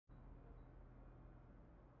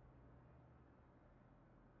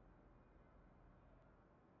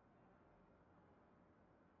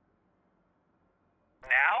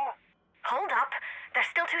now? Hold up. They're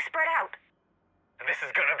still too spread out. This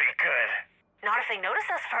is gonna be good. Not if they notice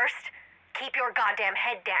us first. Keep your goddamn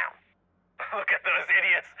head down. Look at those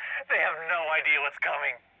idiots. They have no idea what's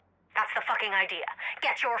coming. That's the fucking idea.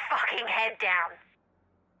 Get your fucking head down.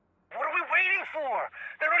 What are we waiting for?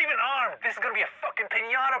 They're not even armed. This is gonna be a fucking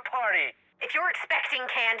piñata party. If you're expecting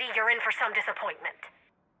candy, you're in for some disappointment.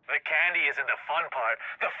 The candy isn't the fun part.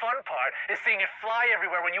 The fun part is seeing it fly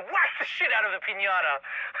everywhere when you whack the shit out of the piñata.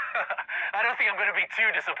 I don't think I'm gonna be too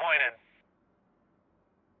disappointed.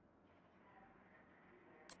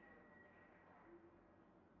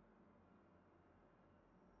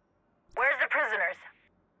 Where's the prisoners?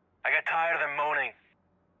 I got tired of them moaning.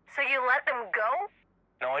 So you let them go?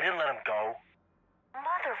 No, I didn't let them go.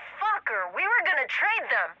 Motherfucker, we were gonna trade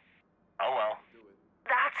them. Oh well.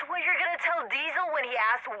 That's what you're gonna tell Diesel when he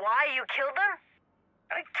asks why you killed them?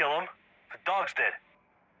 I didn't kill them. The dogs did.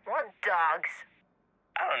 What dogs?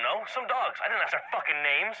 I don't know, some dogs. I didn't ask their fucking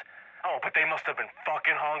names. Oh, but they must have been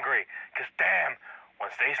fucking hungry. Cause damn,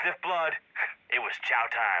 once they sniffed blood, it was chow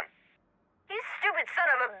time. You stupid son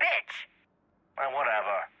of a bitch. Well,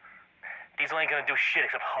 whatever. Diesel ain't gonna do shit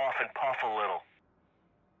except huff and puff a little.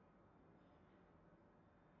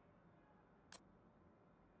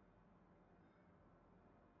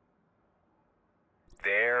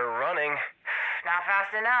 They're running. Not fast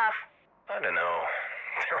enough. I don't know.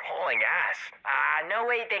 They're hauling ass. No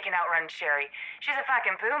way they can outrun Sherry. She's a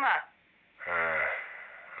fucking puma.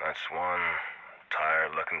 That's one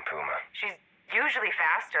tired-looking puma. She's usually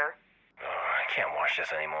faster. Oh, I can't watch this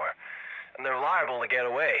anymore. And they're liable to get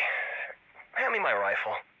away. Hand me my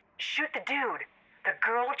rifle. Shoot the dude. The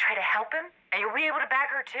girl will try to help him, and you'll be able to back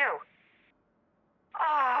her too.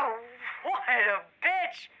 Oh, what a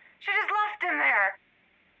bitch! She just left him there.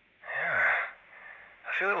 Yeah. I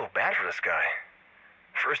feel a little bad for this guy.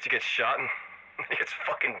 First he gets shot and he gets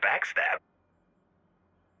fucking backstabbed.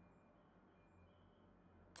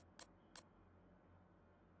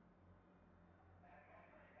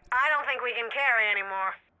 I don't think we can carry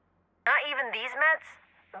anymore. Not even these meds?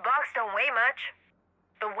 The box don't weigh much.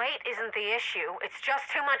 The weight isn't the issue. It's just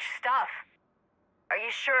too much stuff. Are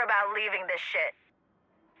you sure about leaving this shit?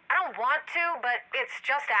 I don't want to, but it's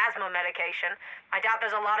just asthma medication. I doubt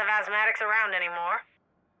there's a lot of asthmatics around anymore.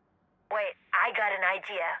 Wait, I got an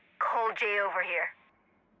idea. Call Jay over here.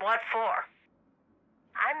 What for?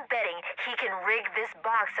 I'm betting he can rig this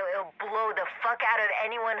box so it'll blow the fuck out of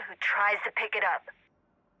anyone who tries to pick it up.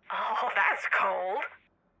 Oh, that's cold.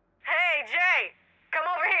 Hey, Jay! Come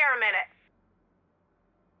over here a minute.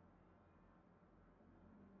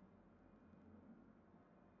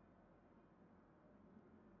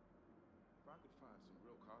 If I could find some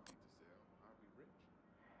real coffee to sell, I'd be rich.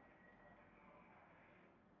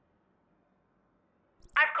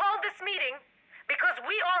 I've called this meeting because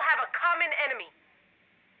we all have a common enemy.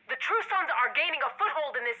 The True Sons are gaining a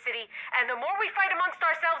foothold in this city, and the more we fight amongst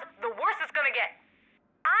ourselves, the worse it's gonna get.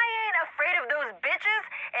 I ain't afraid of those bitches,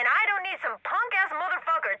 and I don't need some punk-ass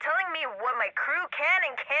motherfucker telling me what my crew can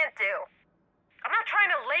and can't do. I'm not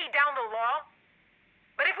trying to lay down the law,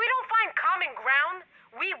 but if we don't find common ground,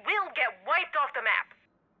 we will get wiped off the map.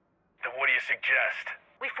 Then what do you suggest?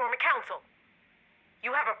 We form a council.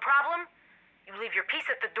 You have a problem, you leave your piece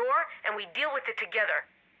at the door, and we deal with it together,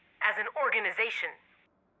 as an organization.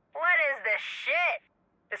 What is this shit?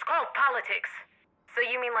 It's called politics. So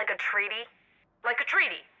you mean like a treaty? Like a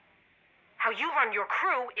treaty. How you run your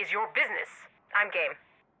crew is your business. I'm game.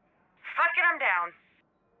 Fuck it, I'm down.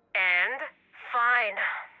 And Fine.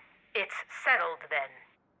 it's settled then.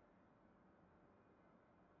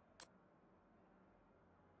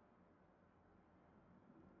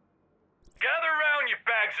 Gather around, you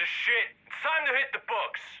bags of shit. It's time to hit the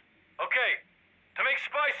books. Okay, to make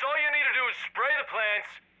spice, all you need to do is spray the plants,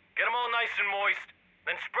 get them all nice and moist,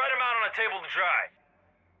 then spread them out on a table to dry.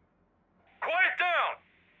 Quiet down!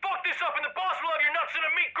 Fuck this up and the boss will have your nuts in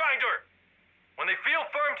a meat grinder! When they feel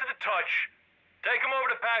firm to the touch, take them over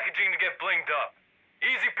to packaging to get blinged up.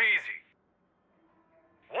 Easy peasy.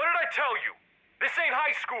 What did I tell you? This ain't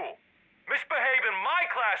high school. Misbehave in my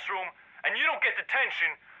classroom and you don't get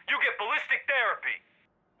detention, you get ballistic therapy.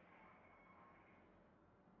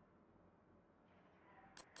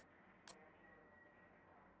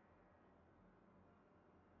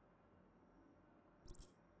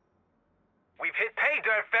 We've hit pay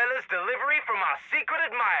dirt, fellas. Delivery from our secret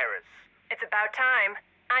admirers. It's about time.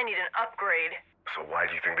 I need an upgrade. So why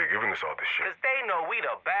do you think they're giving us all this shit? Cause they know we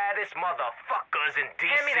the baddest motherfuckers in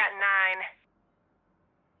DC. Hand me that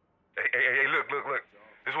 9. Hey, look.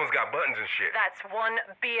 This one's got buttons and shit. That's one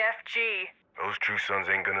BFG. Those True Sons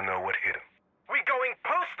ain't gonna know what hit them. We going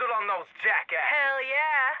roasted on those jackasses. Hell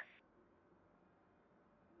yeah.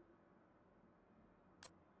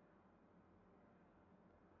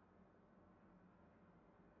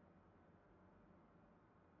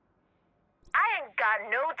 I ain't got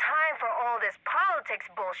no time for all this politics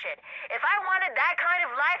bullshit. If I wanted that kind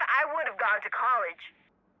of life, I would have gone to college.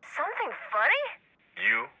 Something funny?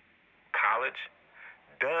 You, college,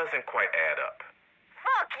 doesn't quite add up.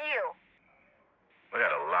 Fuck you. We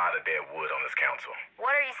got a lot of dead wood on this council.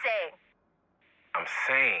 What are you saying? I'm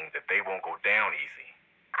saying that they won't go down easy.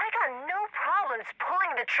 I got no problems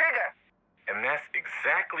pulling the trigger. And that's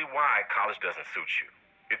exactly why college doesn't suit you.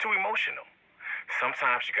 You're too emotional.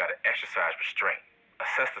 Sometimes you gotta exercise restraint,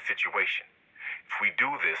 assess the situation. If we do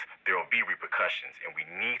this, there will be repercussions, and we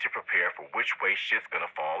need to prepare for which way shit's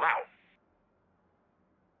gonna fall out.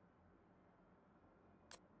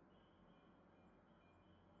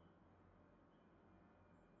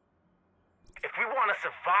 If we want to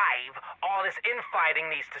survive, all this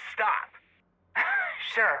infighting needs to stop.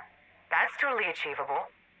 Sure, that's totally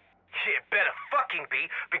achievable. It better fucking be,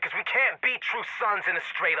 because we can't be true sons in a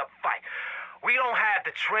straight-up fight. We don't have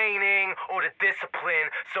the training or the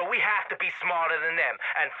discipline, so we have to be smarter than them.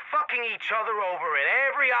 And fucking each other over at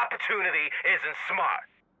every opportunity isn't smart.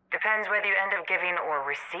 Depends whether you end up giving or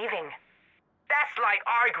receiving. That's like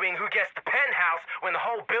arguing who gets the penthouse when the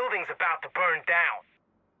whole building's about to burn down.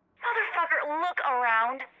 Motherfucker, look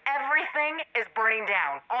around. Everything is burning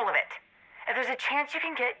down. All of it. If there's a chance you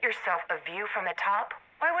can get yourself a view from the top,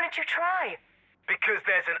 why wouldn't you try? Because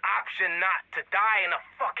there's an option not to die in a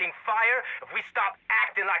fucking fire. If we stop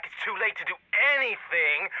acting like it's too late to do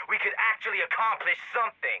anything, we could actually accomplish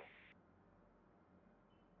something.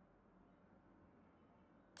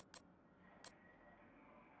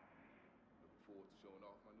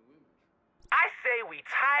 I say we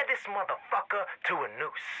tie this motherfucker to a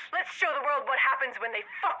noose. Let's show the world what happens when they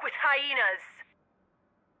fuck with hyenas.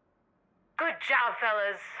 Good job,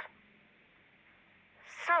 fellas.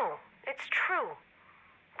 So, it's true.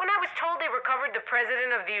 When I was told they recovered the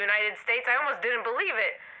President of the United States, I almost didn't believe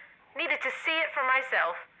it. Needed to see it for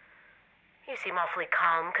myself. You seem awfully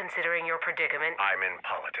calm considering your predicament. I'm in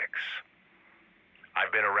politics.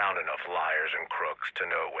 I've been around enough liars and crooks to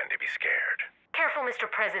know when to be scared. Careful, Mr.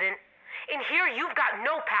 President. In here, you've got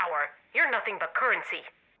no power. You're nothing but currency.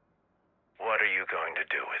 What are you going to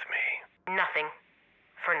do with me? Nothing.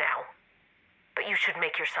 For now. But you should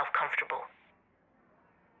make yourself comfortable.